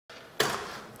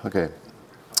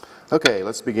Okay,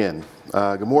 let's begin.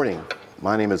 Good morning.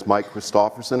 My name is Mike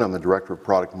Christofferson. I'm the Director of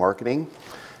Product Marketing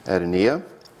at Enea.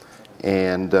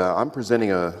 And I'm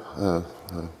presenting a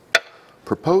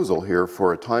proposal here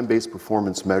for a time-based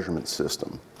performance measurement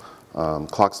system,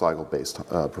 clock cycle-based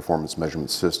performance measurement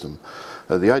system.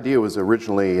 The idea was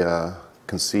originally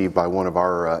conceived by one of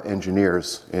our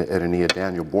engineers at Enea,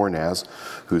 Daniel Bornaz,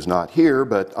 who's not here,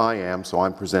 but I am, so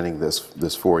I'm presenting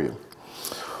this for you.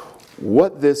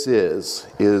 What this is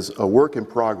a work in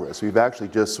progress. We've actually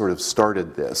just sort of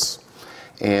started this.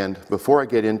 And before I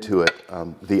get into it,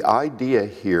 the idea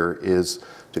here is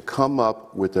to come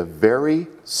up with a very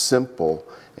simple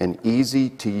and easy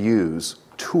to use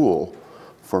tool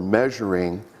for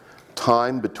measuring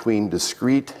time between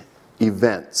discrete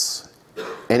events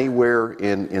anywhere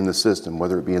in the system,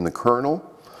 whether it be in the kernel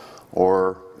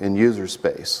or in user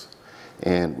space.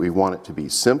 And we want it to be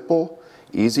simple,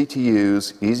 easy to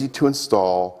use, easy to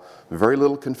install, very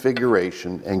little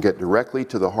configuration, and get directly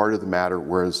to the heart of the matter,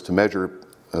 whereas to measure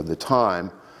the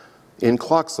time in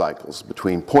clock cycles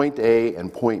between point A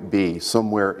and point B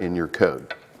somewhere in your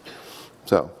code.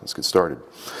 So let's get started.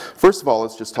 First of all,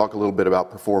 let's just talk a little bit about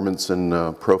performance and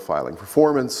profiling.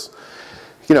 Performance,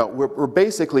 you know, we're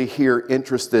basically here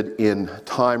interested in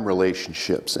time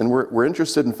relationships, and we're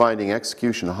interested in finding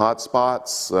execution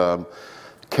hotspots,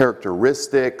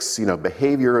 characteristics, you know,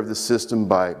 behavior of the system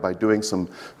by doing some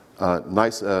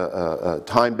nice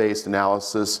time-based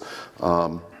analysis,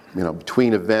 you know,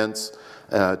 between events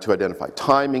to identify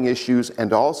timing issues,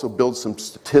 and to also build some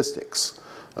statistics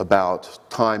about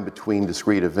time between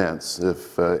discrete events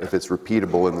if it's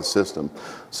repeatable in the system.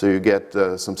 So you get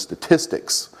some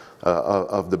statistics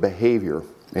of the behavior,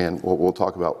 and we'll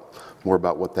talk more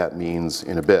about what that means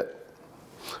in a bit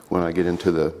when I get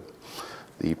into the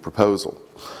proposal.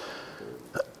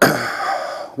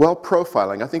 Well,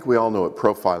 profiling, I think we all know what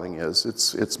profiling is.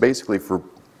 It's basically for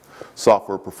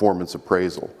software performance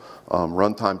appraisal.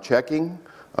 Runtime checking,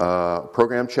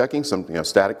 program checking,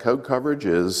 static code coverage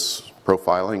is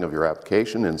profiling of your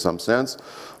application in some sense.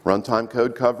 Runtime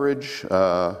code coverage,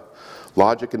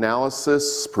 logic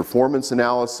analysis, performance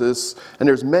analysis, and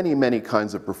there's many, many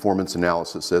kinds of performance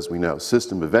analysis, as we know.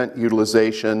 System event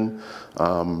utilization,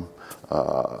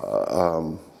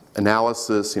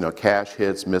 analysis, you know, cache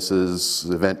hits, misses,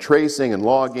 event tracing and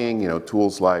logging, you know,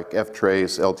 tools like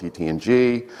ftrace,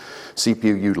 LTTNG,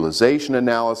 CPU utilization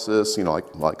analysis, you know,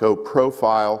 like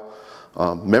profile,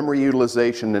 memory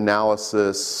utilization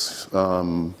analysis,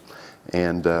 and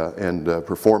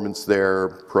performance there,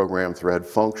 program thread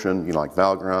function, you know, like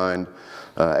Valgrind,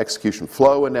 execution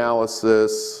flow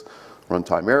analysis,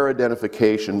 runtime error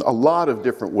identification, a lot of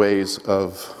different ways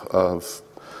of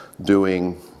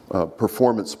doing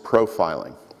performance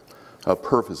profiling.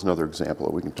 Perf is another example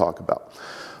that we can talk about.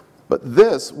 But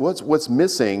this, what's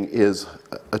missing is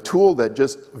a tool that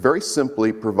just very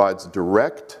simply provides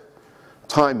direct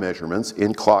time measurements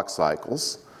in clock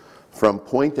cycles from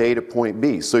point A to point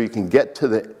B, so you can get to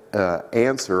the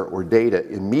answer or data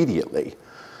immediately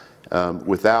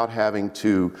without having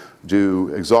to do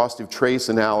exhaustive trace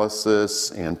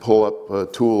analysis and pull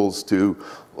up tools to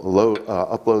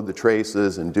upload the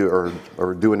traces and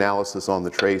do analysis on the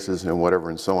traces and whatever,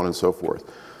 and so on and so forth.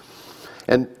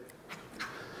 And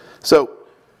so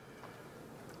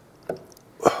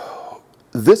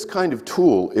this kind of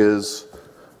tool is,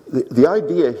 the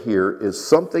idea here is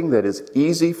something that is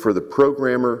easy for the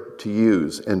programmer to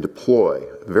use and deploy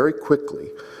very quickly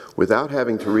without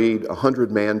having to read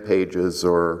 100 man pages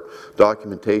or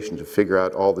documentation to figure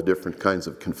out all the different kinds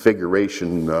of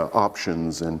configuration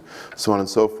options and so on and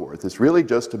so forth. It's really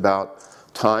just about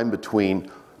time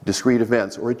between discrete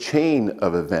events or a chain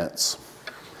of events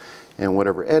and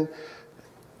whatever. And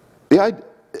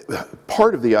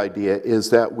part of the idea is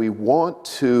that we want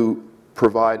to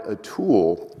provide a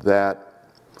tool that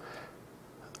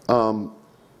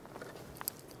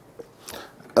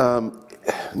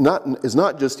is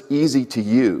not just easy to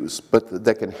use, but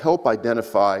that can help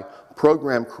identify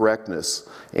program correctness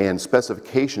and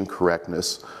specification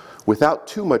correctness without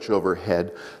too much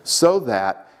overhead, so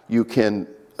that you can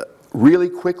really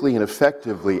quickly and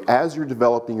effectively, as you're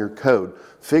developing your code,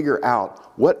 figure out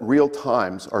what real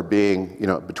times are being, you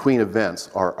know, between events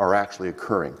are actually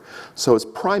occurring. So it's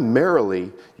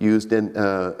primarily used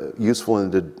useful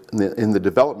in the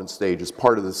development stage as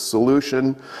part of the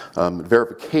solution,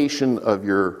 verification of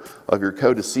your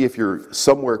code to see if you're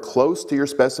somewhere close to your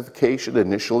specification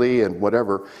initially and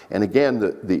whatever. And again,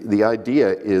 the idea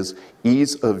is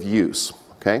ease of use.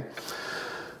 Okay.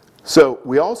 So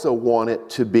we also want it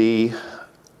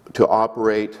to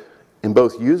operate in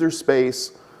both user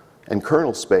space and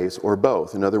kernel space, or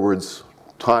both. In other words,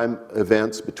 time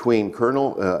events between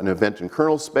kernel, an event in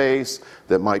kernel space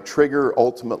that might trigger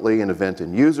ultimately an event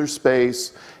in user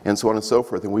space, and so on and so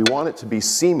forth. And we want it to be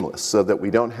seamless so that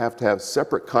we don't have to have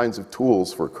separate kinds of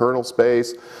tools for kernel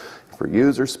space, for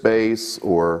user space,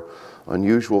 or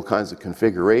unusual kinds of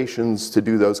configurations to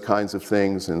do those kinds of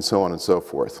things, and so on and so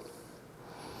forth.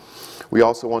 We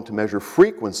also want to measure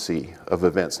frequency of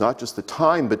events, not just the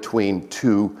time between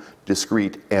two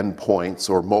discrete endpoints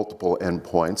or multiple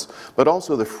endpoints, but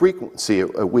also the frequency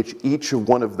at which each of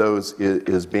one of those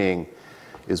is being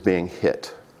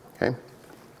hit. Okay?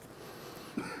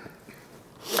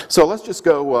 So let's just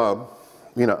go,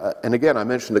 and again, I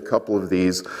mentioned a couple of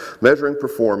these. Measuring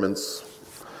performance,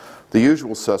 the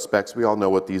usual suspects, we all know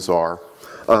what these are.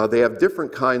 They have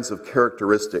different kinds of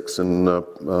characteristics and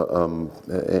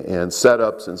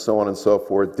setups and so on and so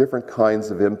forth, different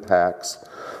kinds of impacts,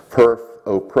 perf,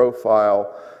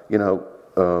 profile,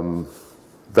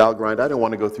 Valgrind. I don't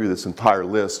want to go through this entire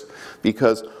list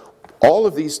because all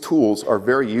of these tools are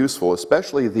very useful,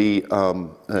 especially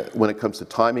when it comes to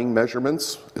timing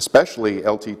measurements, especially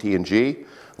LTT&G.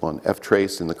 On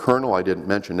ftrace in the kernel, I didn't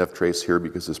mention ftrace here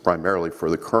because it's primarily for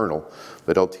the kernel,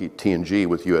 but LTT&G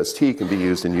with UST can be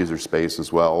used in user space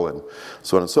as well, and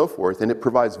so on and so forth. And it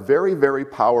provides very, very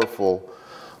powerful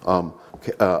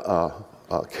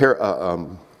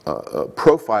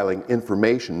profiling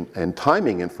information and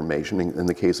timing information in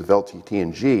the case of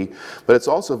LTT&G, but it's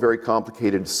also very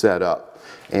complicated to set up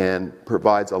and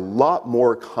provides a lot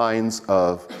more kinds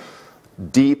of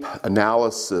deep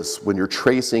analysis when you're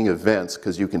tracing events,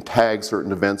 because you can tag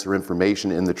certain events or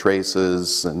information in the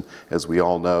traces, and as we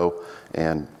all know,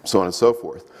 and so on and so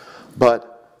forth. But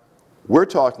we're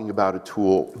talking about a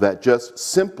tool that just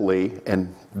simply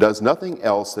and does nothing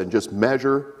else than just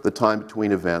measure the time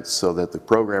between events so that the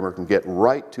programmer can get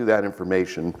right to that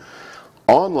information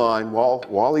online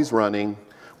while he's running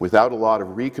without a lot of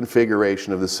reconfiguration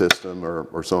of the system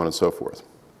or so on and so forth.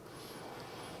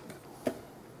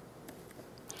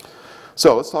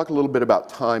 So let's talk a little bit about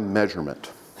time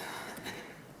measurement.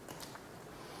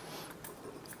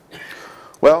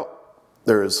 Well,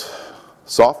 there's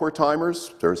software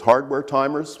timers, there's hardware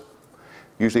timers.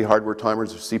 Usually hardware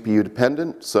timers are CPU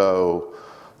dependent, so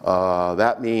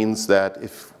that means that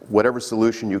if whatever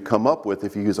solution you come up with,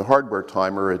 if you use a hardware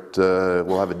timer, it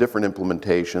will have a different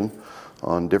implementation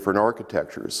on different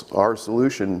architectures. Our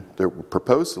solution, the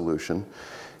proposed solution,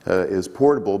 is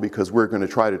portable because we're going to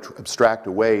try to abstract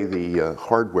away the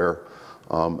hardware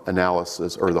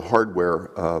analysis or the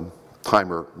hardware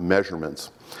timer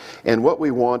measurements. And what we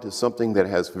want is something that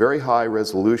has very high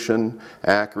resolution,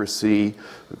 accuracy,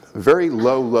 very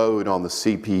low load on the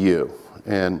CPU,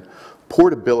 and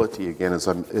portability, again, as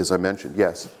I mentioned.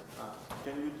 Yes?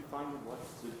 Can you define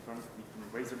what's the difference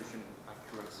between resolution and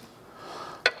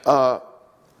accuracy?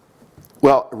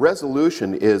 Well,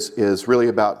 resolution is really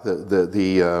about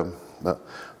the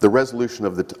resolution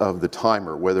of the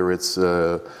timer, whether it's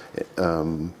the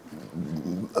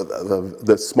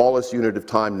smallest unit of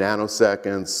time,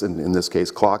 nanoseconds, and in this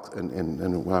case clock,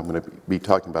 and what I'm going to be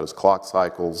talking about is clock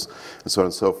cycles, and so on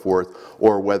and so forth,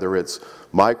 or whether it's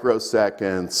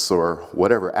microseconds or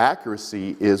whatever.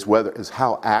 Accuracy is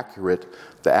how accurate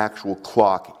the actual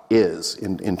clock is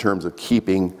in terms of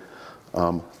keeping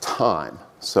time.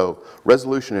 So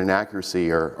resolution and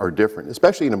accuracy are different,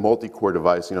 especially in a multi-core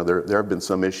device. There have been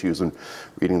some issues in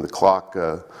reading the clock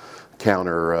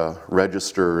counter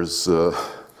registers,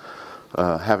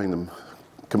 having them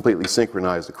completely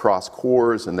synchronized across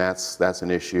cores, and that's an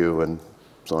issue, and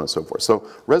so on and so forth. So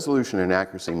resolution and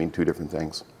accuracy mean two different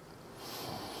things.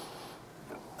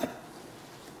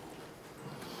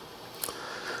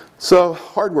 So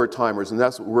hardware timers, and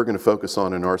that's what we're going to focus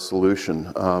on in our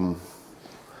solution.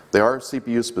 They are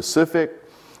CPU specific,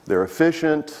 they're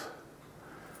efficient,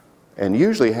 and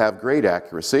usually have great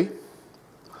accuracy,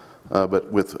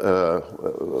 but with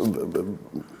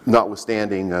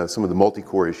notwithstanding some of the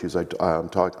multi-core issues I've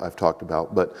talked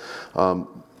about. But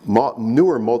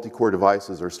newer multi-core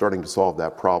devices are starting to solve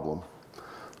that problem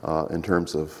in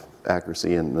terms of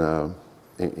accuracy and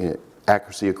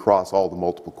accuracy across all the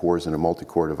multiple cores in a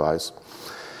multi-core device.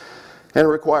 And it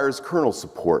requires kernel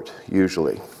support,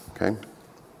 usually. Okay?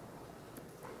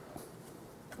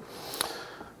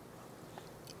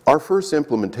 Our first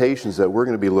implementations that we're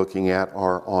going to be looking at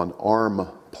are on ARM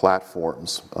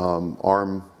platforms.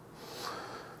 ARM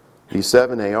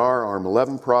v7 AR, ARM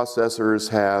 11 processors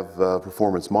have a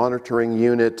performance monitoring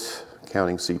unit,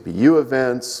 counting CPU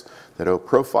events, that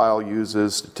OProfile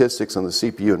uses statistics on the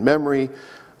CPU and memory,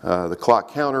 the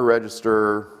clock counter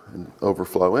register, and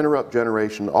overflow interrupt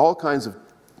generation, all kinds of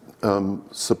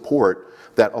support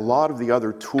that a lot of the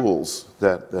other tools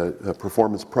that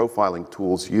performance profiling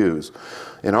tools use.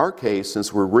 In our case,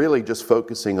 since we're really just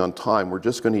focusing on time, we're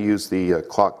just going to use the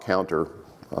clock counter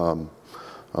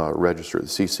register, the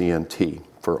CCNT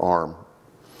for ARM.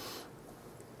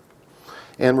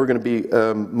 And we're going to be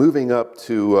moving up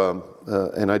to,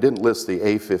 and I didn't list the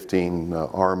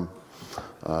A15, ARM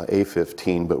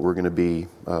A15, but we're going to be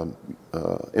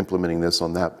implementing this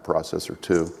on that processor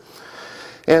too.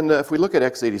 And if we look at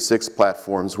x86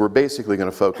 platforms, we're basically going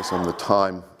to focus on the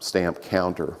time stamp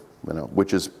counter,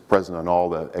 which is present on all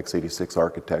the x86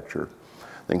 architecture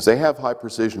things. They have high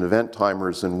precision event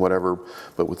timers and whatever,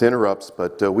 but with interrupts,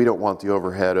 but we don't want the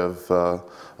overhead of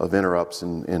interrupts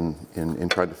in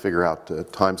trying to figure out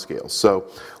timescales. So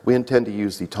we intend to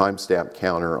use the timestamp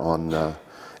counter on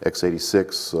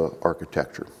x86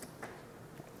 architecture.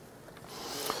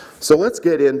 So let's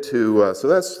get into, so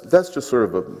that's just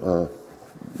sort of a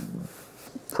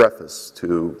preface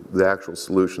to the actual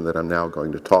solution that I'm now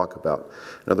going to talk about.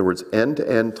 In other words,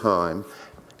 end-to-end time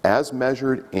as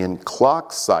measured in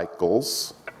clock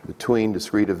cycles between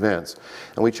discrete events.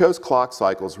 And we chose clock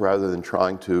cycles rather than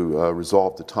trying to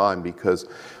resolve the time, because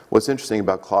what's interesting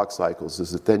about clock cycles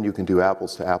is that then you can do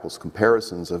apples-to-apples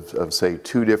comparisons of say,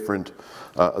 two different,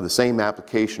 the same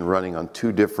application running on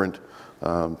two different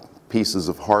pieces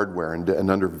of hardware, and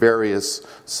under various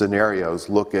scenarios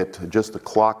look at just the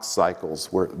clock cycles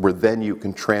where then you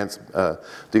can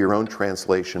do your own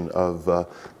translation of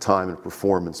time and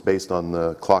performance based on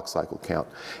the clock cycle count.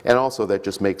 And also that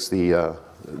just makes the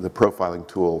profiling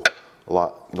tool a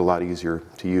lot easier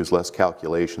to use, less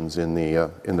calculations in the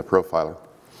profiler.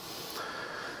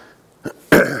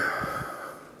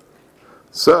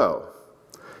 So,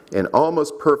 an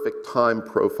almost perfect time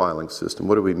profiling system.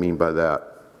 What do we mean by that?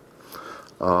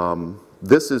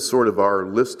 This is sort of our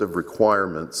list of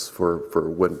requirements for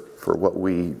what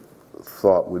we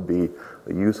thought would be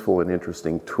a useful and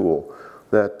interesting tool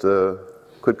that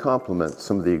could complement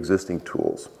some of the existing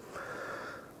tools.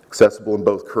 Accessible in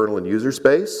both kernel and user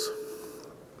space.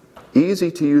 Easy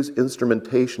to use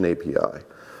instrumentation API.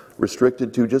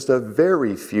 Restricted to just a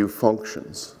very few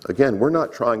functions. Again, we're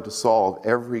not trying to solve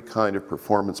every kind of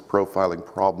performance profiling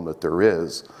problem that there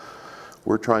is.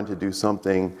 We're trying to do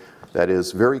something that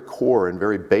is very core and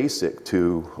very basic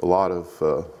to a lot of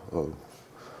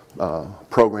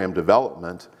program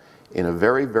development in a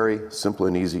very, very simple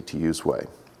and easy to use way.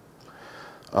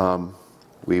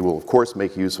 We will, of course,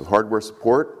 make use of hardware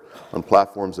support on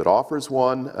platforms that offers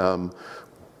one.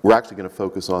 We're actually going to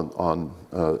focus on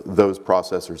those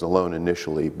processors alone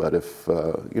initially, but if,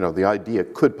 the idea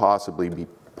could possibly be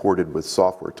ported with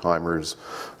software timers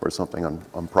or something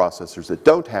on processors that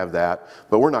don't have that,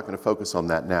 but we're not going to focus on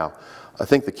that now. I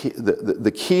think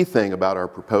the key thing about our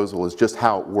proposal is just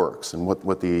how it works and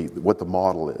what the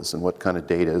model is and what kind of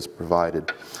data is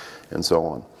provided and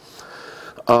so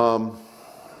on.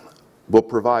 We'll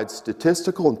provide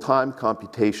statistical and time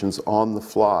computations on the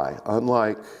fly,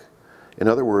 in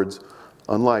other words,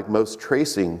 unlike most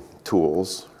tracing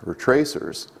tools or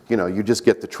tracers. You just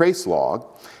get the trace log,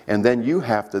 and then you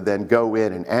have to then go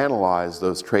in and analyze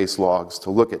those trace logs to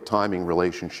look at timing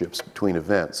relationships between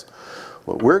events.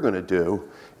 What we're going to do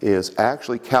is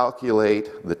actually calculate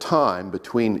the time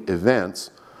between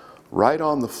events right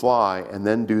on the fly, and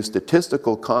then do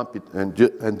statistical and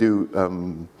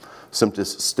do some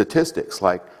statistics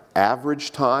like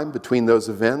average time between those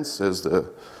events as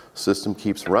the system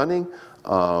keeps running,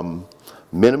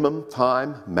 minimum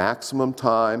time, maximum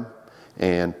time,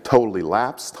 and total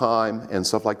elapsed time and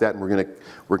stuff like that. And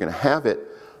we're gonna have it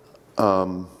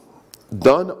done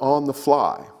on the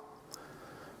fly.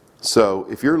 So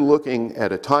if you're looking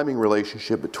at a timing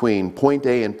relationship between point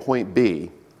A and point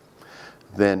B,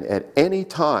 then at any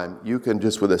time you can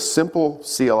just, with a simple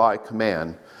CLI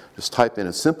command, just type in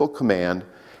a simple command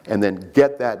and then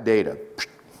get that data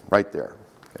right there.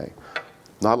 Okay.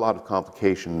 Not a lot of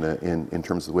complication in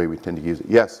terms of the way we tend to use it.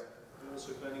 Yes? Are you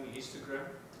also planning a histogram?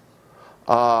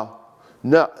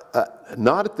 No,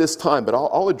 not at this time, but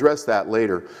I'll address that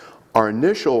later. Our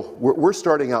initial, we're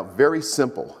starting out very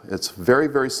simple. It's very,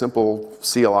 very simple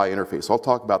CLI interface. I'll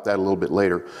talk about that a little bit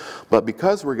later. But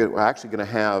because we're actually going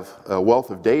to have a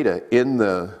wealth of data in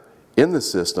the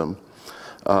system,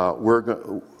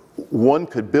 one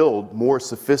could build more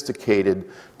sophisticated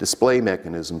display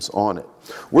mechanisms on it.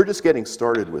 We're just getting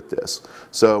started with this.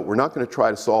 So we're not going to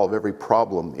try to solve every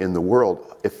problem in the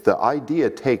world. If the idea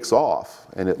takes off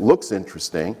and it looks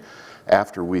interesting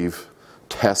after we've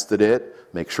tested it,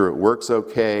 make sure it works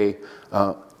okay,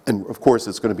 and of course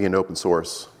it's going to be an open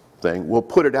source thing. We'll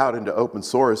put it out into open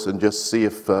source and just see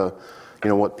if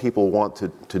what people want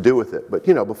to do with it. But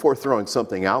before throwing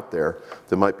something out there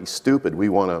that might be stupid, we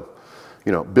want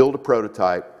to build a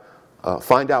prototype,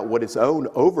 find out what its own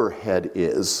overhead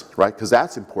is, right? Because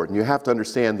that's important. You have to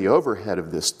understand the overhead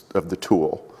of the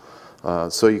tool,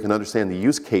 so you can understand the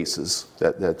use cases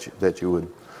that you would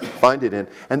find it in,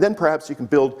 and then perhaps you can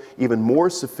build even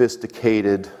more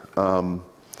sophisticated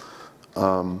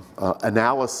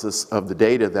analysis of the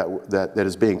data that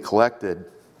is being collected,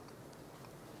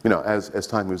 as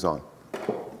time moves on.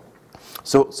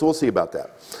 So we'll see about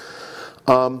that.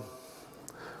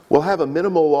 We'll have a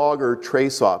minimal log or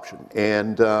trace option,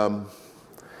 and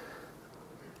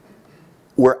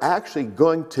we're actually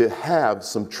going to have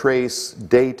some trace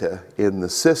data in the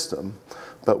system,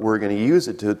 but we're going to use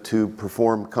it to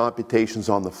perform computations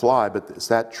on the fly. But it's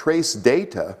that trace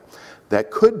data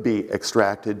that could be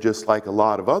extracted just like a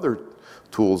lot of other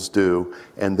tools do,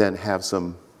 and then have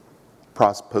some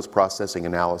post-processing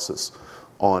analysis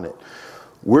on it.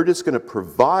 We're just going to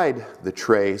provide the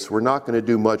trace. We're not going to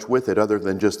do much with it other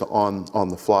than just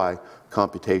on-the-fly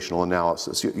computational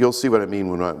analysis. You'll see what I mean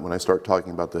when I start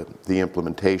talking about the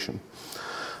implementation.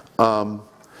 Those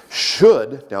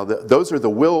are the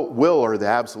will or the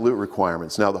absolute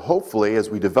requirements. Now, hopefully, as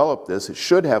we develop this, it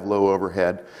should have low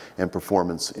overhead and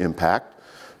performance impact.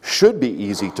 Should be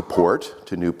easy to port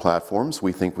to new platforms.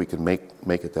 We think we can make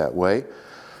it that way.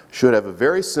 Should have a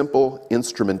very simple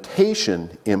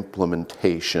instrumentation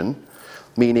implementation,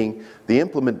 meaning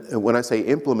when I say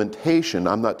implementation,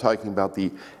 I'm not talking about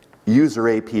the user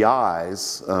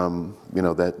APIs,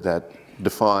 that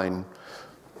define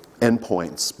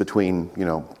endpoints between,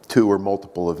 two or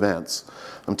multiple events.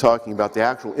 I'm talking about the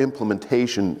actual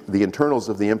implementation, the internals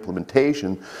of the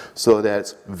implementation, so that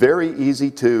it's very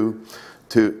easy to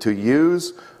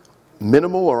use,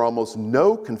 minimal or almost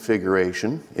no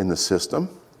configuration in the system.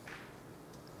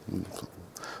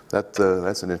 That's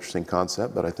an interesting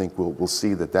concept, but I think we'll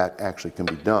see that actually can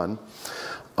be done.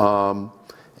 Well,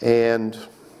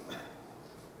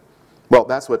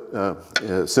 that's what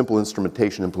simple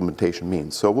instrumentation implementation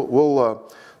means. So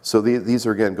these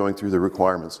are, again, going through the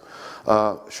requirements.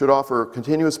 Should offer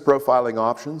continuous profiling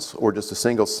options or just a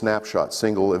single snapshot,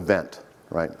 single event,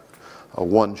 right? A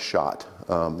one shot.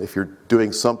 If you're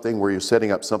doing something where you're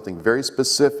setting up something very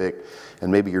specific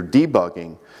and maybe you're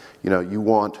debugging, you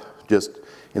want just,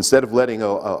 instead of letting a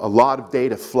lot of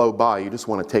data flow by, you just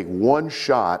want to take one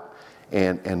shot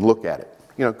and look at it.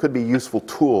 It could be a useful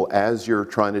tool as you're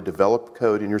trying to develop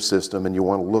code in your system and you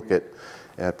want to look at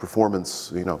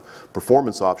performance,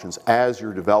 performance options as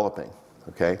you're developing,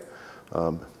 okay?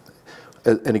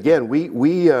 And again, we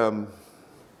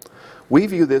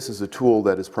view this as a tool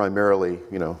that is primarily,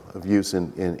 of use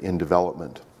in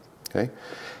development, okay?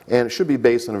 And it should be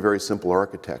based on a very simple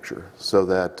architecture so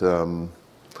that,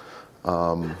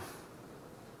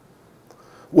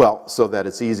 so that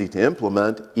it's easy to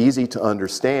implement, easy to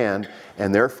understand,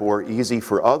 and therefore easy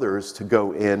for others to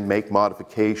go in, make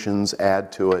modifications,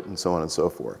 add to it, and so on and so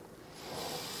forth.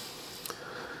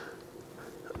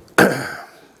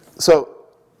 So,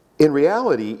 in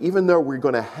reality, even though we're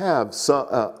going to have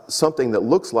something that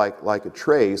looks like a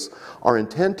trace, our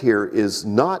intent here is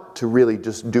not to really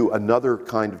just do another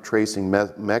kind of tracing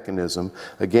mechanism.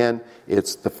 Again,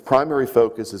 the primary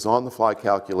focus is on the fly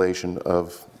calculation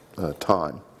of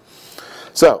time.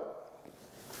 So,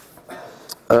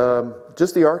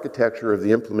 just the architecture of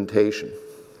the implementation.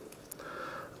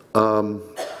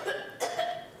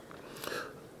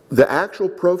 The actual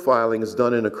profiling is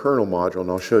done in a kernel module, and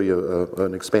I'll show you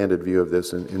an expanded view of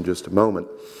this in just a moment,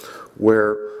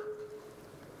 where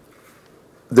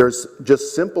there's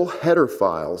just simple header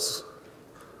files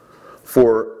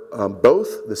for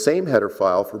both, the same header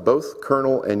file for both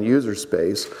kernel and user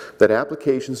space that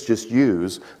applications just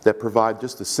use that provide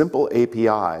just the simple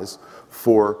APIs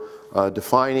for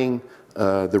defining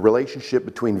the relationship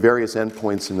between various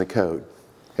endpoints in the code.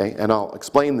 Okay? And I'll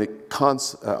explain the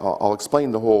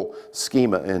whole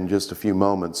schema in just a few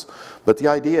moments. But the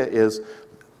idea is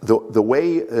the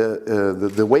way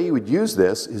you would use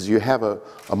this is you have a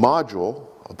module,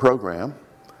 a program,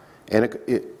 and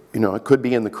it could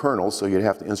be in the kernel, so you'd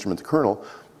have to instrument the kernel,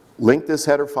 link this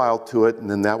header file to it,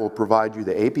 and then that will provide you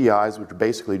the APIs, which are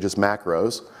basically just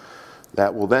macros,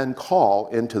 that will then call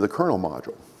into the kernel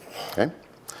module. Okay?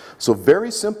 So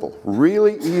very simple,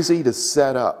 really easy to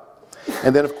set up.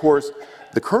 And then, of course,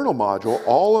 the kernel module,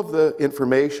 all of the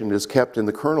information is kept in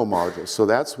the kernel module. So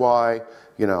that's why,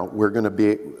 we're going to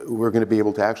be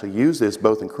able to actually use this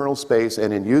both in kernel space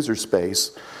and in user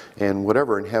space and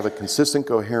whatever, and have a consistent,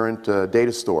 coherent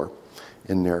data store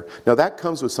in there. Now that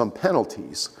comes with some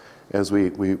penalties, as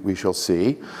we shall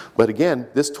see. But again,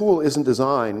 this tool isn't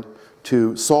designed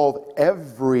to solve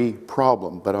every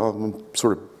problem, but I'm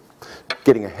sort of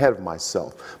getting ahead of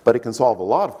myself. But it can solve a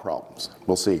lot of problems,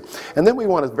 we'll see. And then we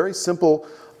want a very simple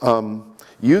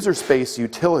user space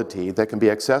utility that can be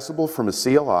accessible from a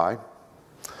CLI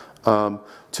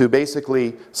to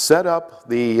basically set up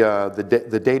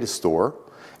the data store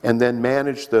and then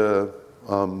manage the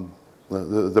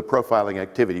profiling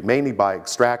activity, mainly by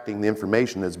extracting the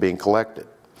information that's being collected.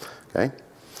 Okay?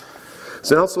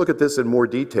 So now let's look at this in more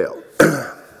detail.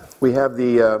 We have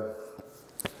the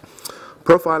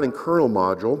profiling kernel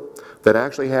module that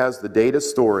actually has the data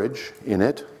storage in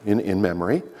it, in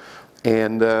memory,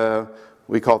 and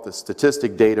we call it the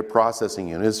statistic data processing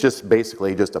unit. It's just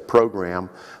basically just a program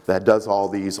that does all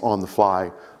these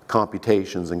on-the-fly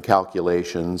computations and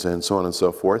calculations and so on and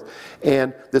so forth.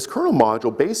 And this kernel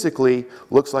module basically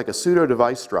looks like a pseudo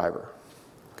device driver.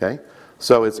 Okay?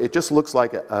 So it just looks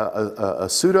like a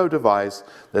pseudo device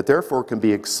that therefore can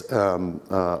be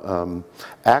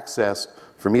accessed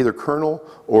from either kernel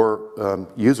or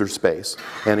user space.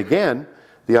 And again,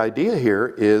 the idea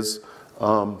here is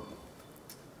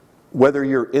whether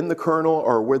you're in the kernel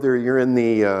or whether you're in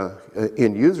the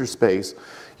in user space,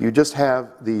 you just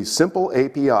have these simple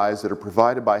APIs that are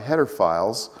provided by header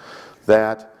files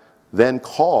that then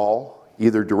call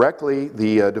either directly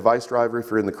the device driver if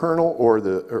you're in the kernel,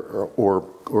 or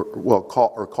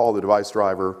call the device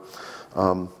driver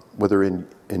whether in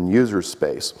user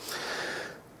space.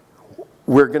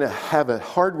 We're going to have a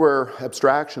hardware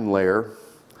abstraction layer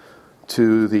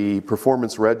to the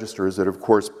performance registers that are, of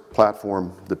course,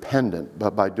 platform dependent.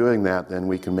 But by doing that, then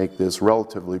we can make this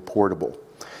relatively portable.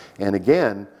 And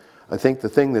again, I think the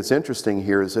thing that's interesting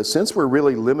here is that since we're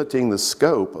really limiting the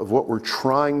scope of what we're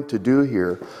trying to do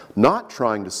here, not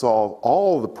trying to solve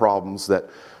all the problems that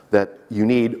you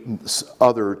need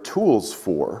other tools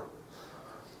for,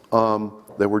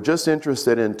 that we're just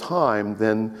interested in time,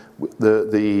 then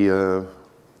the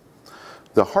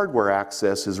hardware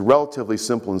access is relatively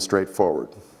simple and straightforward.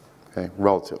 Okay,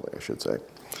 relatively, I should say.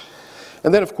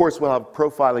 And then, of course, we'll have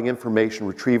profiling information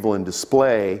retrieval and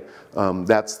display.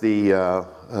 That's the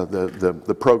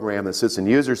program that sits in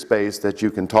user space that you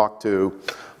can talk to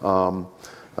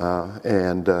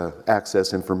and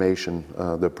access information,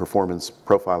 the performance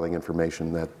profiling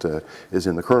information that is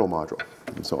in the kernel module,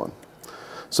 and so on.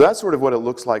 So that's sort of what it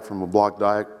looks like from a block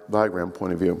diagram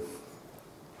point of view.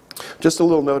 Just a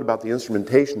little note about the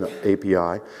instrumentation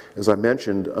API. As I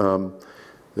mentioned,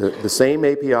 the same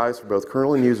APIs for both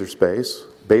kernel and user space,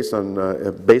 based on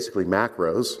basically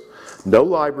macros. No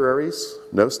libraries,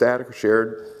 no static or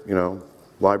shared,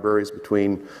 libraries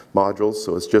between modules.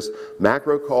 So it's just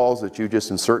macro calls that you just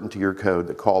insert into your code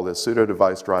that call this pseudo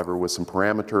device driver with some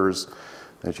parameters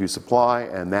that you supply,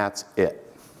 and that's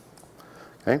it.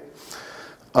 Okay?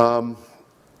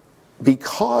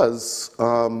 Because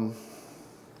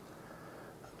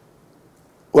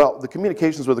well, the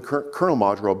communications with the kernel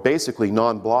module are basically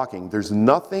non-blocking. There's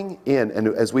nothing in, and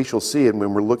as we shall see and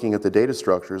when we're looking at the data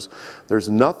structures, there's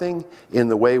nothing in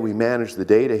the way we manage the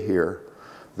data here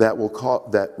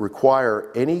that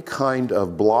require any kind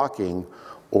of blocking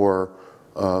or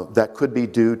that could be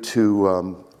due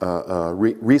to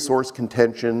resource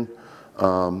contention,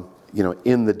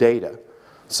 in the data.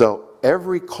 So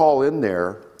every call in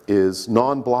there is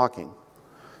non-blocking,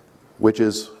 which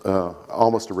is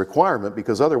almost a requirement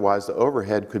because otherwise the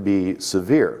overhead could be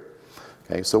severe.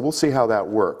 Okay, so we'll see how that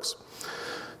works.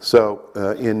 So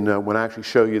when I actually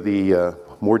show you the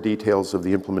more details of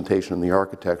the implementation and the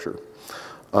architecture.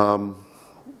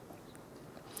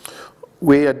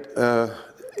 We had,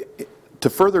 to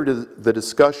further the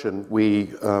discussion,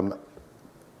 we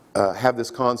have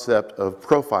this concept of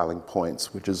profiling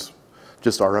points, which is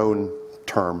just our own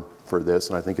term for this,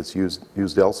 and I think it's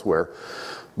used elsewhere.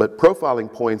 But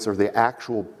profiling points are the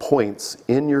actual points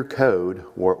in your code,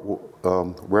 or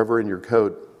wherever in your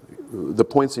code, the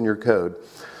points in your code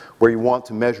where you want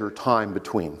to measure time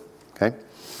between. Okay?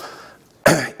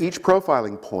 Each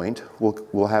profiling point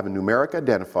will have a numeric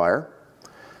identifier,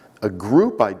 a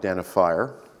group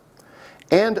identifier,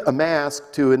 and a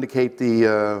mask to indicate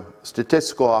the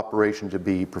statistical operation to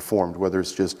be performed, whether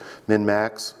it's just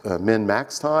min-max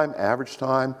time, average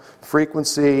time,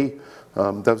 frequency.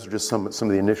 Those are just some of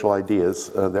the initial ideas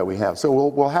that we have. So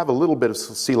we'll have a little bit of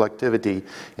selectivity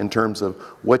in terms of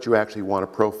what you actually want to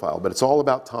profile, but it's all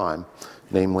about time,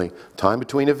 namely time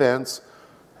between events,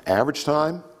 average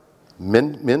time,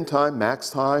 min time, max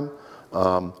time,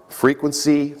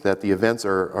 frequency that the events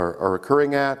are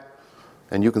occurring at,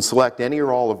 and you can select any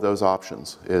or all of those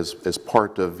options as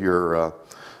part of your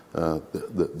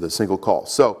the single call.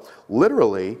 So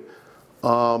literally,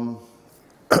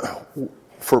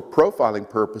 for profiling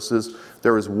purposes,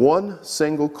 there is one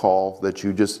single call that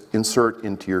you just insert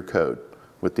into your code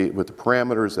with the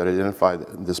parameters that identify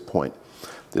this point,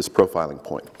 this profiling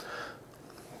point.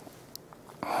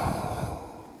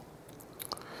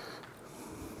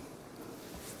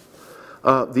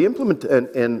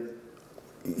 And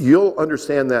you'll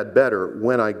understand that better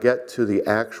when I get to the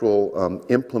actual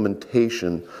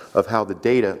implementation of how the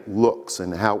data looks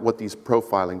and what these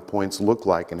profiling points look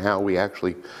like and how we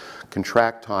actually can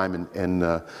track time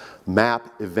and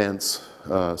map events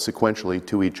sequentially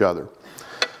to each other.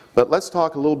 But let's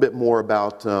talk a little bit more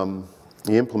about the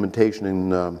implementation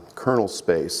in kernel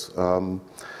space.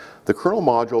 The kernel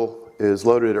module is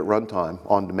loaded at runtime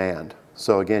on demand.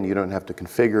 So again, you don't have to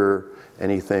configure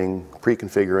anything,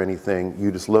 pre-configure anything.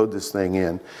 You just load this thing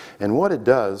in. And what it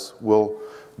does will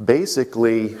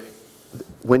basically,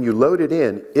 when you load it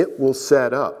in, it will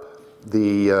set up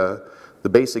the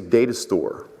basic data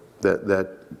store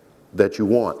that you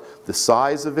want. The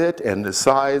size of it, and the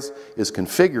size is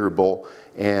configurable,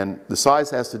 and the size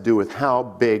has to do with how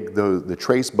big the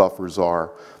trace buffers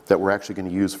are that we're actually going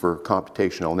to use for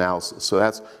computational analysis. So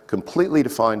that's completely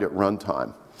defined at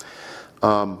runtime.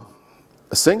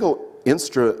 A single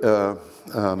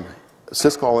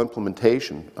syscall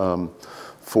implementation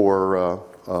for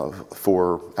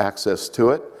access to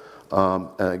it.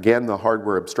 Again, the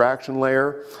hardware abstraction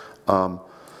layer.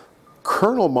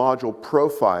 Kernel module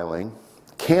profiling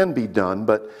can be done,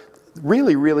 but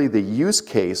really the use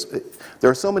case, there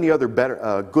are so many other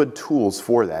better, good tools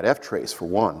for that, ftrace for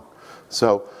one.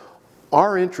 So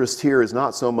our interest here is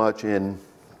not so much in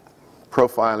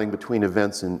profiling between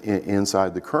events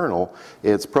inside the kernel,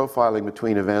 it's profiling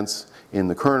between events in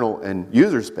the kernel and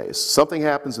user space. Something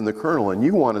happens in the kernel and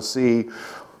you want to see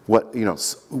what,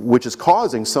 which is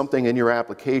causing something in your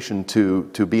application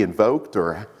to be invoked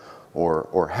or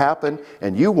happen,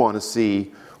 and you want to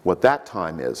see what that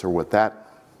time is or what that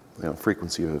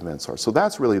frequency of events are. So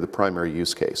that's really the primary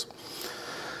use case.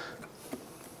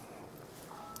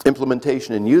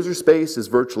 Implementation in user space is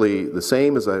virtually the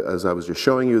same as I was just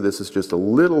showing you. This is just a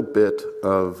little bit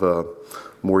of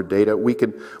more data.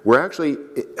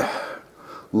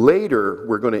 Later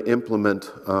we're going to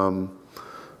implement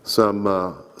some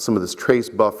of this trace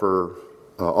buffer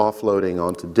offloading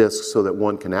onto disks so that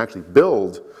one can actually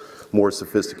build more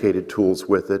sophisticated tools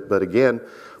with it. But again,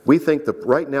 we think that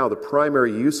right now the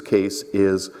primary use case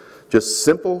is just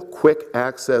simple, quick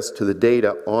access to the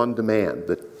data on demand,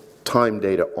 the time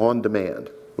data on demand,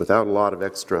 without a lot of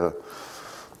extra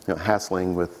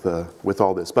hassling with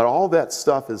all this. But all that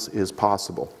stuff is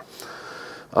possible.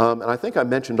 And I think I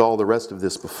mentioned all the rest of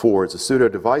this before. It's a pseudo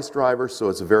device driver, so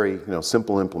it's a very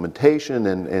simple implementation,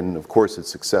 and of course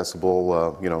it's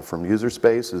accessible from user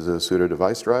space as a pseudo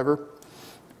device driver.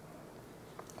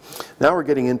 Now we're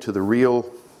getting into the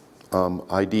real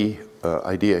idea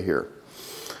here.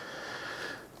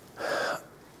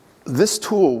 This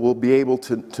tool will be able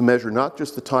to measure not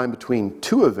just the time between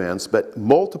two events, but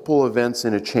multiple events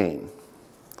in a chain.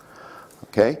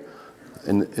 Okay?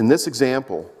 In this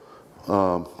example,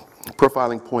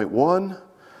 profiling point 1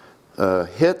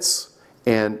 hits,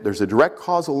 and there's a direct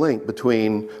causal link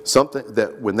between something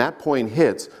that, when that point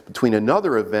hits, between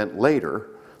another event later,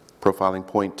 profiling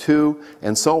point 2,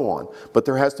 and so on. But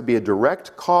there has to be a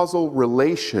direct causal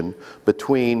relation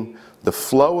between the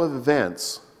flow of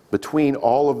events between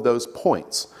all of those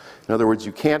points. In other words,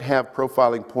 you can't have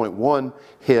profiling point 1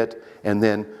 hit and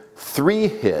then 3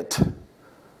 hit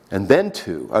and then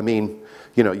 2. I mean,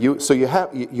 so you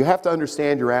have to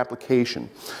understand your application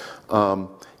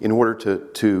in order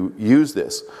to use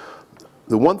this.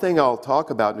 The one thing I'll talk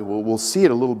about, and we'll see it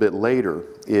a little bit later,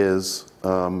 is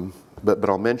but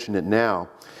I'll mention it now,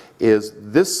 is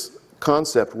this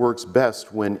concept works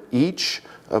best when each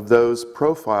of those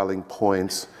profiling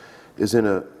points is in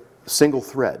a single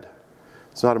thread.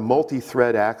 It's not a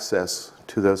multi-thread access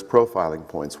to those profiling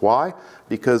points. Why?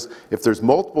 Because if there's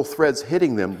multiple threads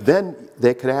hitting them, then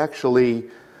they could actually,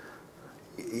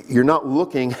 you're not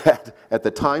looking at the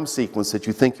time sequence that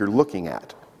you think you're looking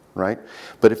at, right?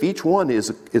 But if each one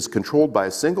is controlled by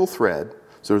a single thread,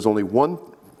 so there's only one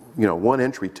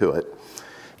entry to it,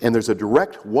 and there's a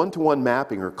direct one-to-one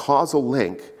mapping or causal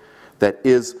link that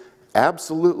is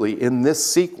absolutely in this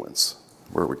sequence,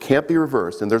 where it can't be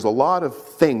reversed, and there's a lot of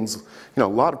things, a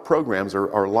lot of programs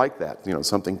are like that.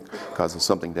 Something causes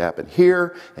something to happen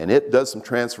here, and it does some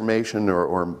transformation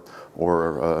of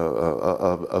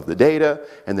the data,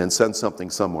 and then sends something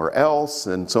somewhere else,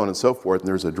 and so on and so forth. And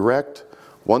there's a direct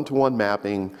one-to-one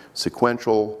mapping,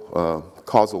 sequential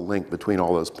causal link between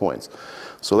all those points.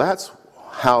 So that's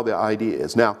how the idea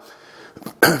is. Now,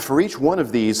 for each one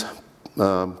of these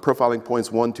profiling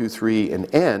points 1, 2, 3,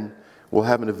 and n will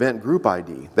have an event group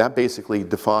ID. That basically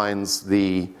defines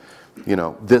the,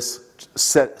 this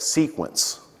set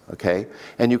sequence, okay?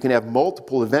 And you can have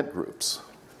multiple event groups,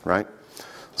 right?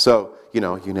 So, you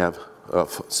can have,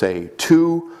 say,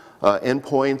 2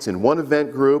 endpoints in one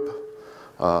event group,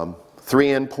 3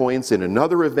 endpoints in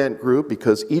another event group,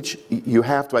 because you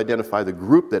have to identify the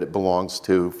group that it belongs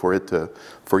to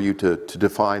for you to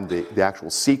define the actual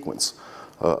sequence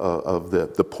of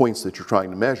the points that you're trying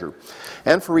to measure.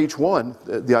 And for each one,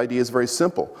 the idea is very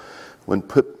simple. When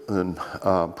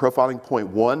profiling point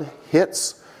 1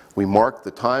 hits, we mark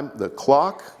the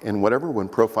clock and whatever. When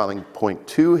profiling point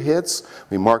 2 hits,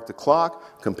 we mark the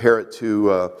clock, compare it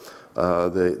to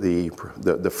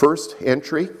the first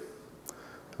entry,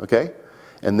 okay?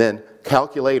 And then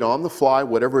calculate on the fly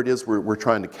whatever it is we're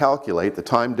trying to calculate, the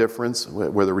time difference,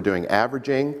 whether we're doing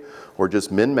averaging or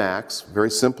just min-max. A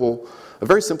very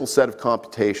simple set of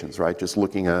computations, right? Just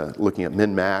looking at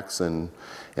min-max and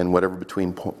whatever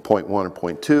between point 1 and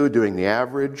point 2, doing the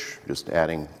average, just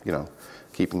adding,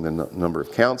 keeping the number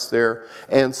of counts there,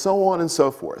 and so on and so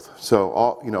forth.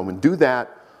 So, we do that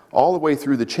all the way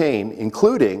through the chain,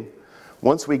 including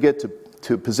once we get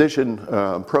to position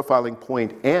profiling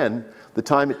point n, the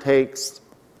time it takes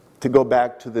to go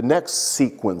back to the next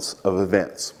sequence of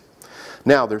events.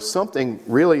 Now, there's something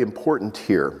really important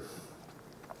here.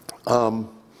 In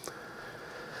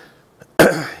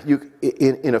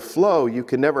a flow, you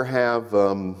can never have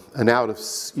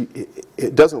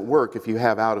it doesn't work if you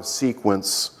have out of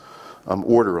sequence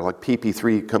order, like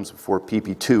PP3 comes before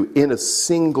PP2 in a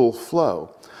single flow.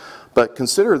 But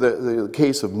consider the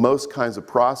case of most kinds of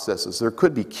processes. There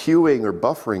could be queuing or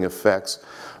buffering effects.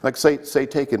 Like say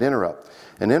take an interrupt.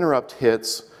 An interrupt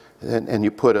hits and you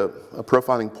put a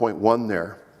profiling point 1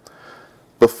 there.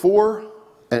 Before,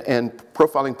 and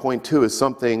profiling point 2 is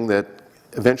something that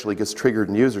eventually gets triggered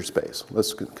in user space.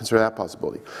 Let's consider that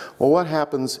possibility. Well, what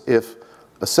happens if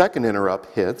a second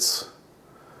interrupt hits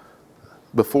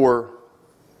before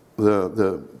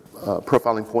the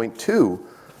profiling point 2?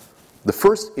 The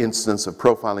first instance of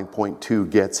profiling point 2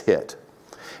 gets hit.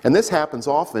 And this happens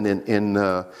often in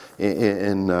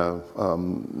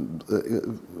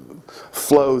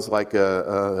flows like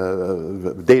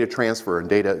data transfer and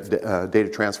data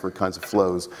transfer kinds of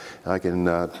flows, like in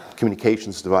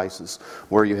communications devices,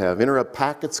 where you have interrupt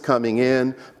packets coming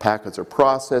in, packets are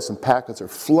processed, and packets are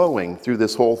flowing through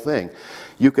this whole thing.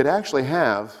 You could actually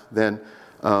have then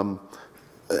an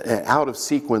out of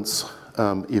sequence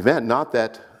event, not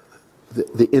that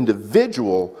the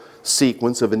individual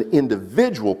sequence of an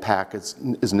individual packet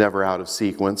is never out of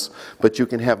sequence, but you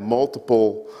can have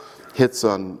multiple hits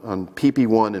on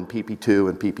PP1 and PP2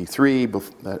 and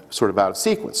PP3 sort of out of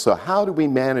sequence. So how do we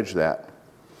manage that?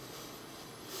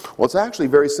 Well, it's actually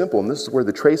very simple, and this is where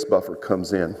the trace buffer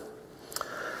comes in.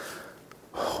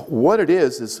 What it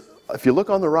is if you look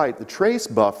on the right, the trace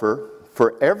buffer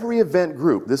for every event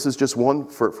group, this is just one,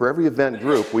 for every event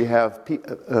group, we have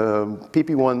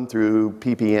PP1 through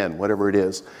PPN, whatever it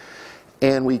is.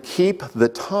 And we keep the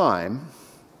time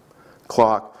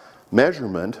clock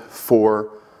measurement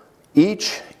for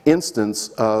each instance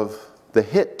of the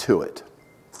hit to it.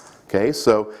 Okay,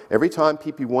 so every time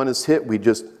PP1 is hit, we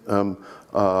just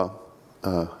add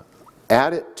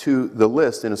it to the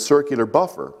list in a circular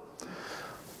buffer.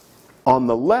 On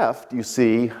the left, you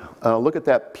see, look at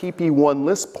that PP1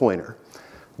 list pointer.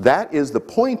 That is the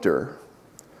pointer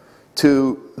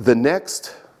to the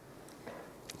next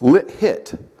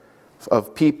hit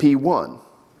of PP1,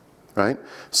 right?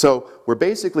 So we're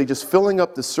basically just filling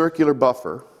up the circular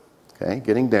buffer, okay,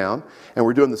 getting down, and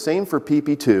we're doing the same for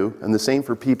PP2 and the same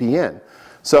for PPN.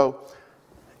 So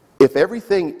if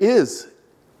everything is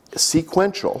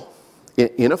sequential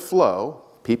in a flow,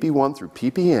 PP1 through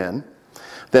PPN,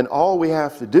 then all we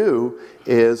have to do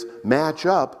is match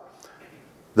up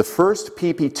the first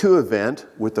PP2 event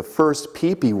with the first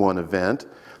PP1 event,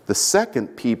 the second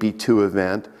PP2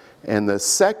 event, and the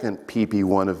second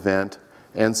PP1 event,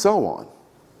 and so on.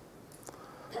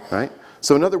 Right?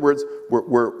 So in other words,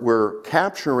 we're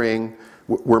capturing,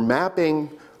 we're mapping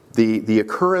the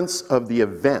occurrence of the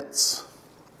events,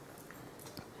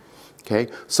 okay,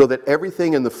 so that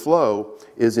everything in the flow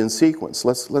is in sequence.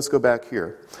 Let's go back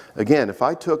here. Again, if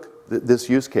I took this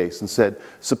use case and said,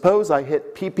 suppose I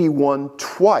hit PP1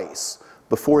 twice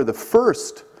before the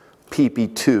first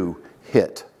PP2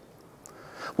 hit.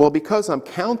 Well, because I'm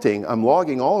counting, I'm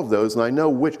logging all of those, and I know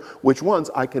which ones,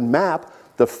 I can map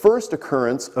the first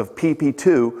occurrence of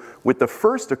PP2 with the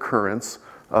first occurrence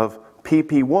of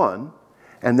PP1,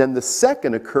 and then the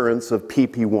second occurrence of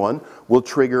PP1 will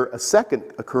trigger a second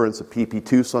occurrence of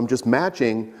PP2, so I'm just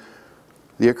matching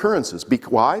the occurrences.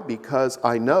 Why? Because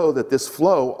I know that this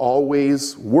flow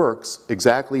always works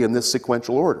exactly in this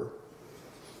sequential order.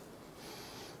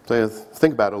 So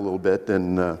think about it a little bit,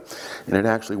 and it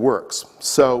actually works.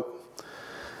 So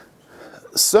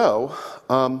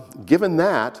given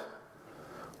that,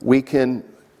 we can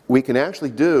actually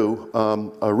do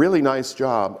a really nice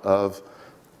job of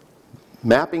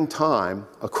mapping time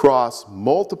across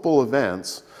multiple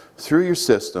events through your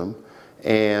system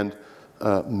and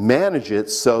manage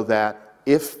it so that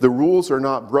if the rules are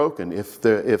not broken, if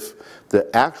the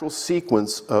actual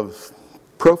sequence of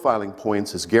profiling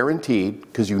points is guaranteed,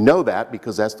 because you know that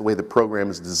because that's the way the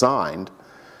program is designed,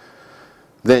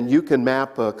 then you can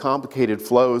map complicated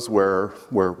flows where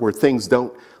things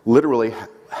don't literally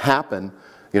happen.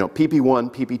 You know,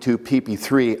 PP1, PP2,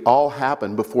 PP3 all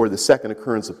happen before the second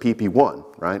occurrence of PP1,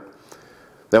 right?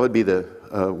 That would be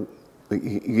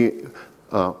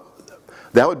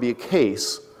that would be a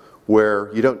case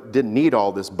where you didn't need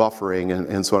all this buffering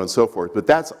and so on and so forth. But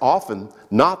that's often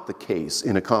not the case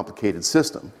in a complicated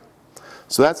system.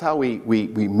 So that's how we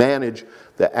manage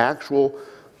the actual,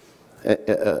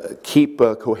 keep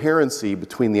coherency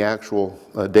between the actual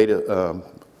data,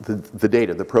 the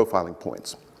data, the profiling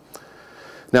points.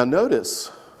 Now notice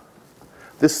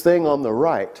this thing on the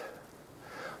right.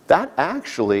 That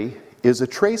actually is a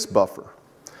trace buffer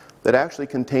that actually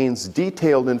contains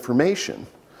detailed information,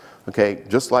 okay,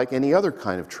 just like any other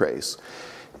kind of trace.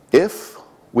 If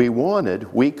we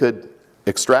wanted, we could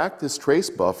extract this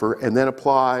trace buffer and then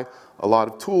apply a lot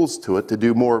of tools to it to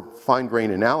do more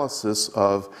fine-grained analysis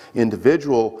of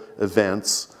individual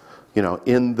events, you know,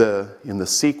 in the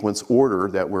sequence order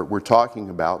that we're talking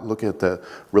about. Look at the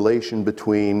relation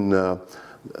between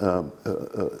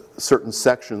certain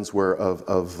sections of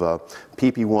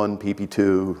PP1,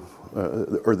 PP2,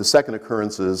 or the second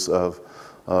occurrences of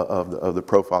the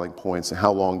profiling points, and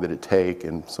how long did it take,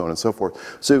 and so on and so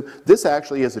forth. So this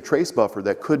actually is a trace buffer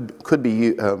that could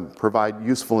be provide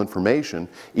useful information,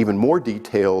 even more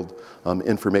detailed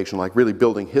information, like really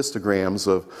building histograms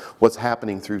of what's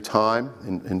happening through time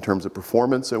in terms of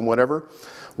performance and whatever.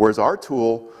 Whereas our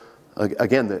tool,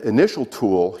 again, the initial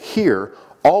tool here,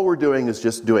 all we're doing is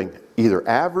just doing either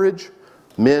average,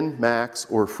 min, max,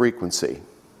 or frequency,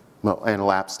 well, and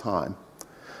elapsed time.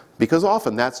 Because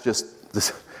often that's just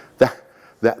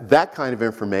that kind of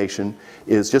information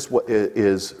is just what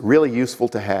is really useful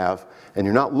to have, and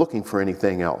you're not looking for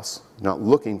anything else. You're not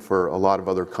looking for a lot of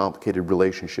other complicated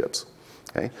relationships.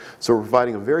 Okay? So we're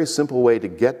providing a very simple way to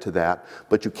get to that,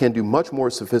 but you can do much more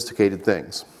sophisticated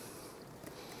things.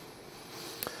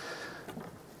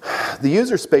 The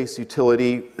user space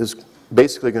utility is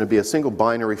basically going to be a single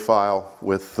binary file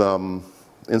with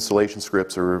installation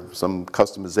scripts or some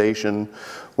customization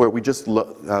where we just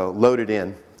load it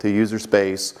in to user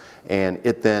space, and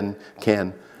it then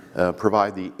can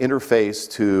provide the interface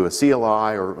to a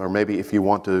CLI, or maybe if you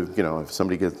want to, you know, if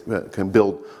somebody can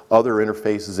build other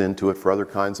interfaces into it for other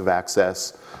kinds of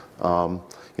access,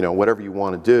 you know, whatever you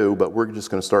want to do. But we're just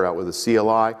going to start out with a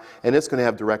CLI, and it's going to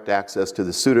have direct access to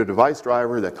the pseudo device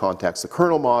driver that contacts the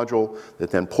kernel module, that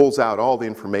then pulls out all the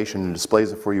information and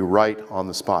displays it for you right on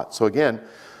the spot. So again,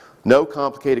 no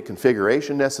complicated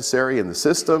configuration necessary in the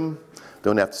system.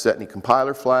 Don't have to set any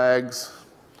compiler flags.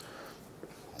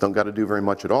 Don't got to do very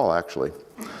much at all, actually.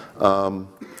 And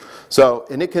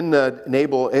it can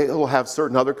enable, it will have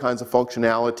certain other kinds of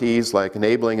functionalities like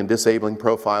enabling and disabling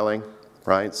profiling,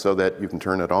 right? So that you can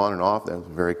turn it on and off. That's a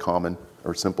very common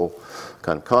or simple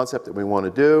kind of concept that we want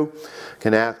to do.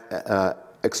 Can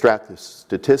extract the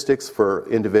statistics for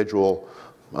individual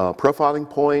profiling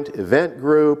point, event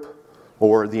group,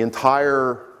 or the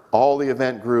entire, all the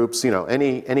event groups, you know,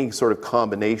 any sort of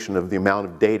combination of the amount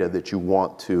of data that you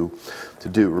want to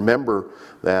do. Remember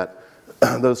that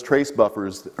those trace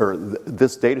buffers, or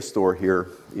this data store here,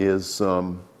 is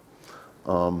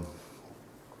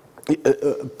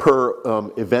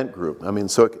per event group. I mean,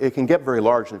 so it can get very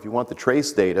large, and if you want the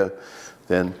trace data,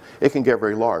 then it can get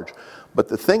very large. But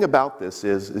the thing about this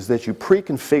is that you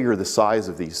pre-configure the size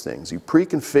of these things. You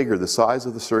pre-configure the size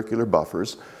of the circular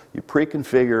buffers. You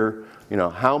pre-configure, you know,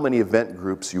 how many event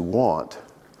groups you want,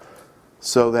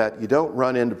 so that you don't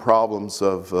run into problems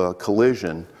of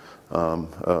collision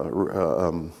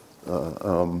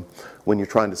when you're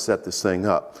trying to set this thing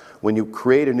up. When you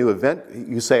create a new event,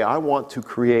 you say, I want to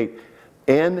create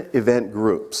n event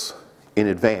groups in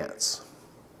advance.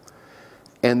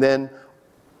 And then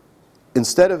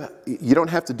instead of, you don't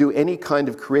have to do any kind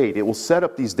of create. It will set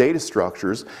up these data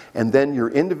structures, and then your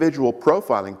individual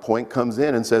profiling point comes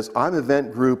in and says, I'm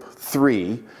event group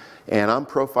 3, and I'm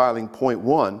profiling point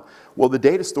 1. Well, the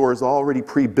data store is already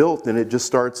pre-built, and it just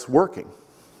starts working.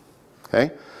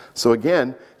 Okay? So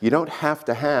again, you don't have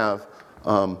to have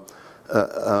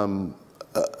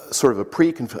sort of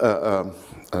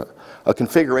a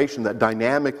configuration that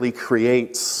dynamically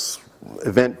creates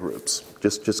event groups.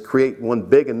 Just create one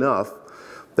big enough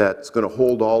that's going to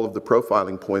hold all of the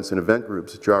profiling points in event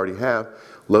groups that you already have,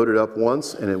 load it up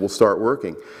once, and it will start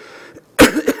working.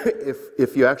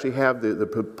 If you actually have the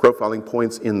profiling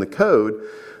points in the code,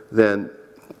 then,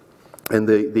 and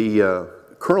the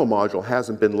kernel module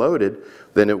hasn't been loaded,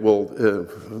 then it will,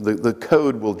 the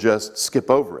code will just skip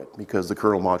over it because the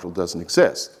kernel module doesn't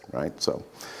exist, right? So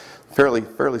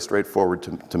fairly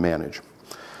straightforward to manage.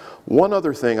 One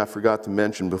other thing I forgot to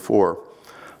mention before.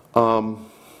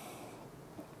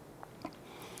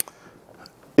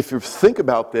 If you think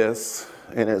about this,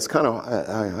 and it's kind of,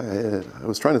 I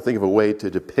was trying to think of a way to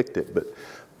depict it, but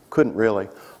couldn't really.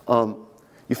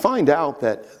 You find out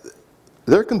that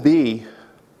there can be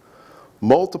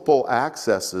multiple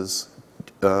accesses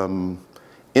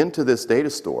into this data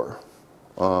store,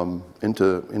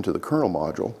 into the kernel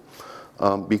module,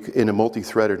 in a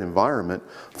multi-threaded environment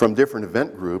from different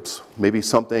event groups. Maybe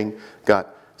something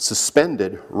got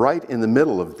suspended right in the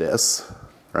middle of this,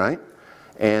 right?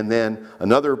 And then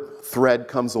another thread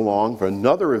comes along for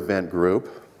another event group,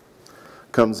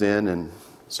 comes in and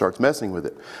starts messing with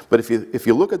it. But if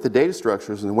you look at the data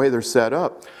structures and the way they're set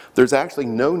up, there's actually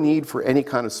no need for any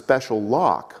kind of special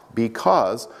lock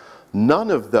because none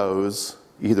of those,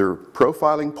 either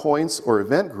profiling points or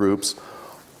event groups,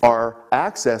 are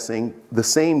accessing the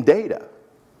same data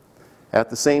at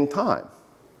the same time.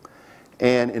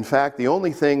 And in fact, the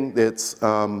only thing that's,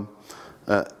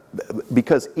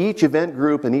 because each event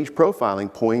group and each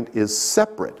profiling point is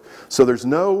separate. So there's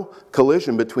no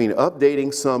collision between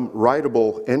updating some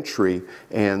writable entry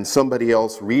and somebody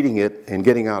else reading it and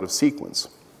getting out of sequence.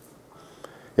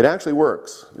 It actually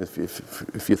works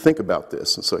if you think about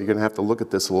this. And so you're going to have to look at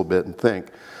this a little bit and think.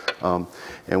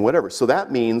 And whatever. So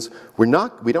that means we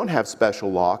don't have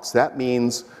special locks. That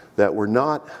means that we're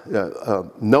not,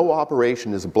 no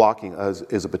operation is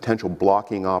a potential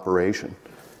blocking operation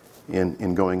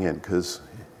in going in, because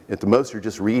at the most you're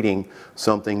just reading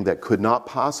something that could not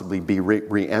possibly be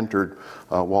re-entered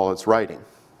while it's writing.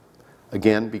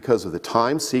 Again, because of the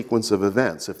time sequence of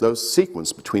events. If those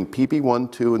sequence between PP1,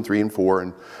 2, and 3, and 4,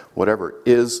 and whatever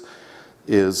is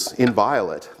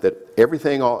inviolate, that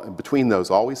everything between those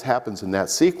always happens in that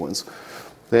sequence,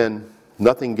 then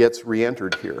nothing gets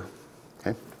re-entered here.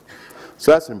 Okay?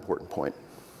 So that's an important point.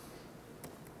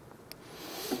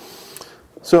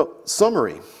 So,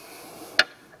 summary.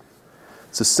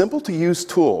 It's a simple to use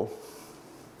tool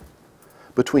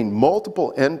between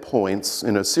multiple endpoints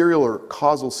in a serial or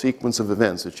causal sequence of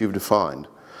events that you've defined.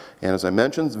 And as I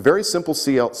mentioned, very simple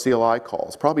CLI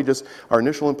calls. Probably just our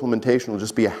initial implementation will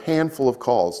just be a handful of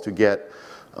calls to get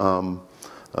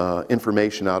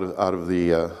information out of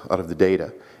the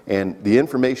data. And the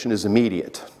information is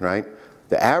immediate, right?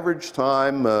 The average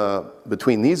time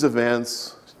between these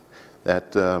events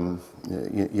that,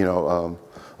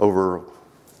 over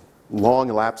long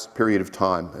elapsed period of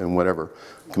time and whatever,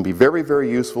 can be very, very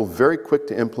useful, very quick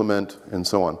to implement, and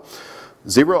so on.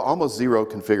 Almost zero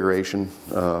configuration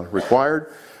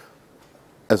required.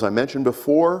 As I mentioned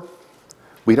before,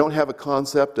 we don't have a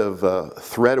concept of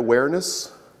thread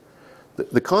awareness.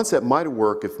 The concept might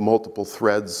work if multiple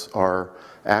threads are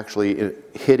actually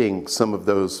hitting some of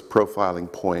those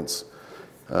profiling points.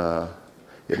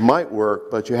 It might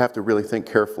work, but you have to really think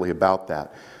carefully about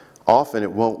that. Often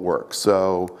it won't work.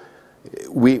 So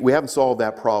we haven't solved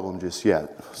that problem just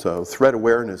yet. So thread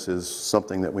awareness is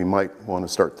something that we might want to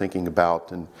start thinking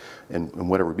about and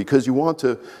whatever, because you want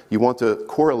to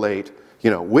correlate,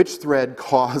 which thread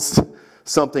caused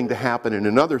something to happen in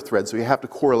another thread. So you have to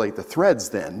correlate the threads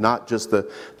then, not just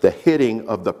the hitting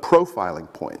of the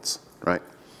profiling points, right?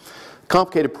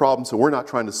 Complicated problem, so we're not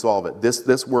trying to solve it.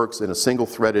 This works in a single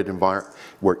threaded environment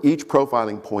where each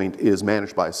profiling point is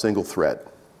managed by a single thread.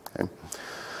 Okay?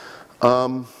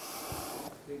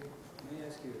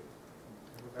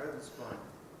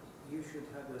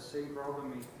 Same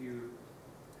problem if you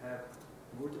have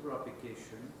multiple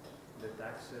applications that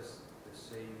access the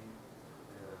same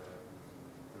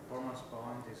performance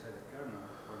point inside the kernel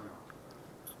or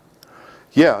not?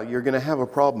 Yeah, you're going to have a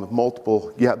problem with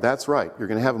multiple. Yeah, that's right. You're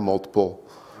going to have a multiple.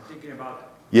 I'm thinking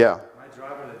about my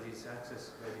driver that is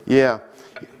accessed. Yeah.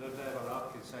 You don't have a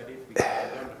lock inside it because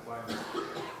you don't require.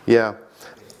 Yeah.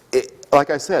 Like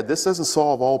I said, this doesn't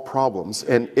solve all problems,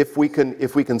 and if we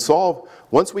can solve,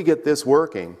 once we get this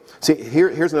working, see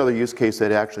here's another use case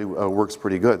that actually works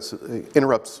pretty good. So,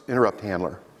 interrupt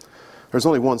handler. There's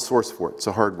only one source for it. It's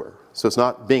a hardware, so it's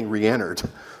not being re-entered.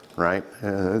 right?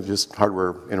 Just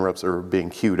hardware interrupts are being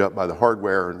queued up by the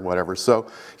hardware and whatever. So,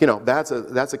 you know, that's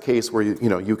a case where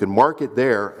you can mark it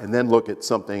there and then look at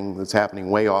something that's happening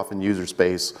way off in user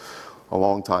space a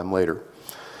long time later.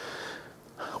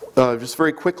 Just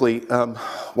very quickly,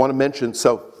 want to mention,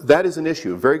 so that is an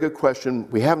issue. Very good question.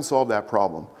 We haven't solved that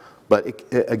problem. But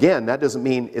again, that doesn't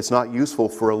mean it's not useful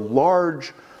for a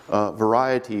large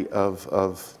variety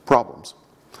of problems.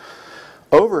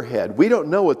 Overhead, we don't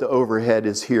know what the overhead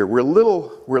is here. We're a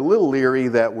little leery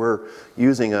that we're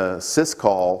using a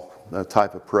syscall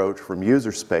type approach from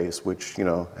user space, which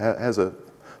has a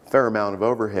fair amount of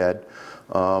overhead,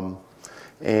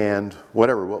 and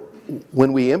whatever. Well,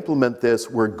 when we implement this,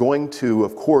 we're going to,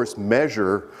 of course,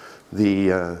 measure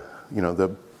the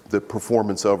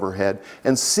performance overhead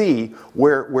and see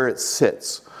where it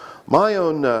sits. My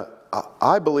own,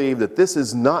 I believe that this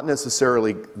is not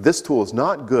necessarily, this tool is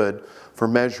not good for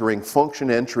measuring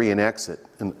function entry and exit,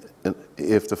 and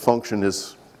if the function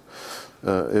is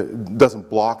it doesn't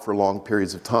block for long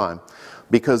periods of time,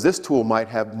 because this tool might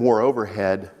have more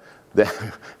overhead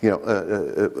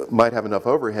that might have enough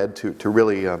overhead to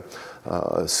really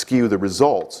skew the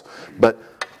results. But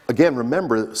again,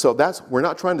 remember, so we're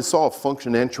not trying to solve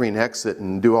function entry and exit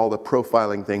and do all the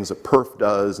profiling things that perf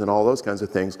does and all those kinds of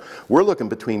things. We're looking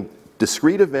between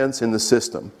discrete events in the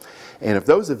system. And if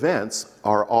those events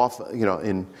are off,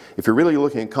 if you're really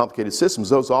looking at complicated systems,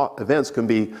 those events can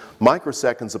be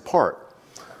microseconds apart,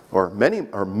 or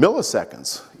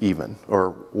milliseconds even,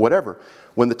 or whatever.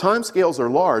 When the time scales are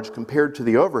large compared to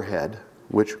the overhead,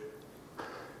 which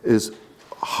is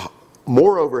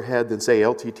more overhead than, say,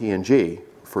 LTTNG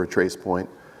for a trace point,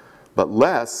 but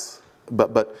less,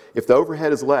 but if the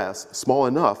overhead is less, small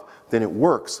enough, then it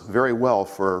works very well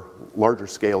for larger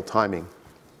scale timing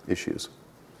issues.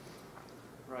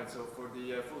 Right, so for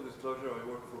the full disclosure, I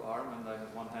work for ARM, and I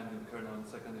have one hand in the kernel and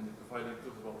second in the profiling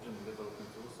tools of option development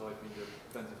tools, so I've been there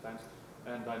plenty of times.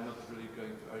 And I'm not really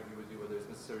going to argue with you whether it's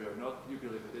necessary or not. You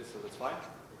believe it is, so that's fine.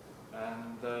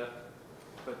 And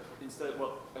but instead,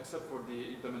 well, except for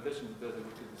the implementation details that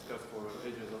we could discuss for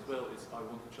ages as well, is I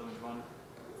want to challenge one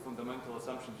fundamental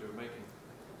assumption you're making.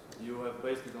 You have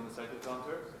based it on the cycle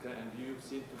counter, okay, and you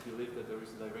seem to believe that there is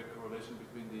a direct correlation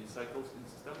between the cycles in the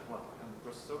system, and the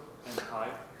processor, and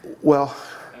time. Well,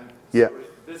 and yeah. Sorry,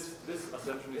 this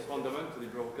assumption is fundamentally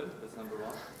broken. That's number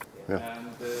one. Yeah.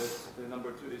 And the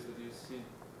number two is that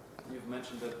you've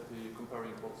mentioned that the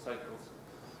comparing both cycles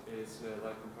is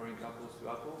like comparing apples to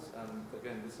apples, and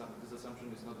again, this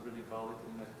assumption is not really valid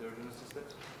in a heterogeneous system.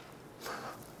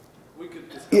 We could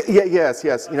discuss.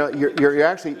 Yes. You're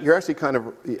actually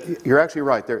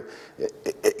right. There,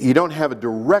 you don't have a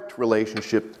direct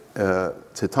relationship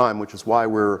to time, which is why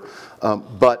we're.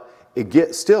 But it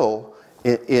gets still.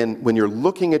 When you're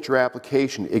looking at your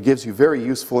application, it gives you very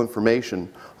useful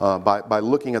information by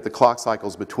looking at the clock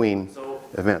cycles between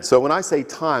events. So when I say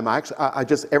time, I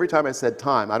just every time I said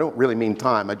time, I don't really mean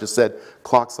time. I just said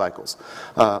clock cycles.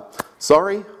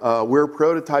 Sorry, we're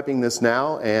prototyping this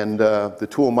now, and the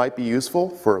tool might be useful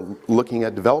for looking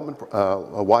at development,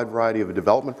 a wide variety of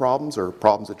development problems or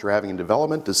problems that you're having in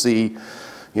development to see,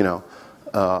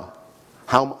 how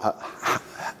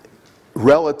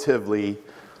relatively.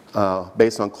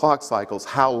 Based on clock cycles,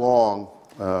 how long,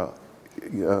 how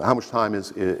much time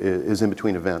is in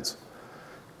between events?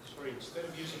 Sorry, instead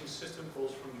of using system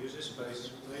calls from user space,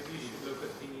 maybe you should look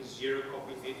at the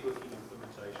zero-copy networking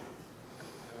implementation.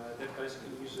 That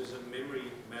basically uses a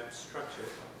memory map structure,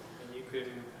 and you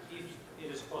can, if it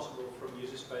is possible from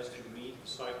user space to read the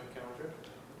cycle counter,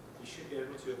 you should be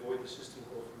able to avoid the system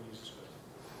call from user space.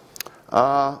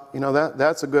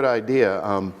 That's a good idea.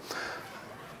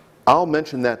 I'll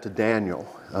mention that to Daniel.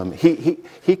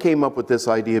 He came up with this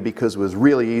idea because it was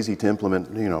really easy to implement.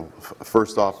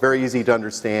 First off, very easy to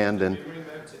understand, and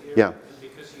yeah. And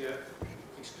because you have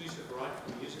exclusive right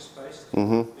from user space,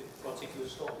 particular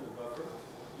stop in the buffer,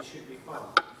 you should be fine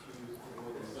if you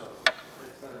avoid this.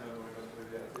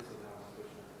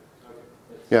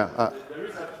 Yeah. There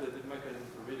is actually a mechanism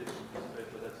to read it from user space,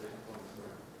 but that's the point.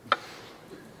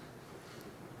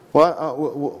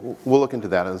 Well, we'll look into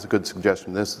that. It's a good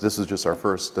suggestion. This is just our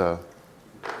first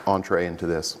entree into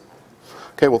this.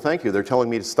 Okay, well, thank you. They're telling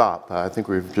me to stop. I think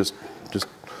we've just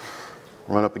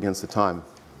run up against the time.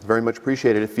 Very much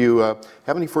appreciated. If you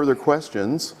have any further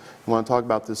questions, you want to talk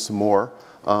about this some more,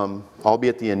 I'll be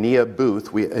at the Enea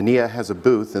booth. Enea has a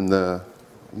booth in the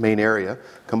main area.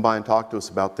 Come by and talk to us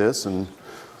about this, and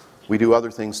we do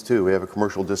other things too. We have a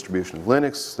commercial distribution of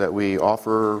Linux that we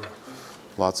offer.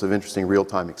 Lots of interesting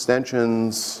real-time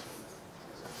extensions.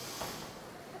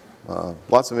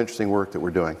 Lots of interesting work that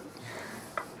we're doing.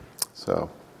 So,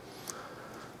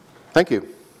 Thank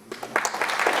you.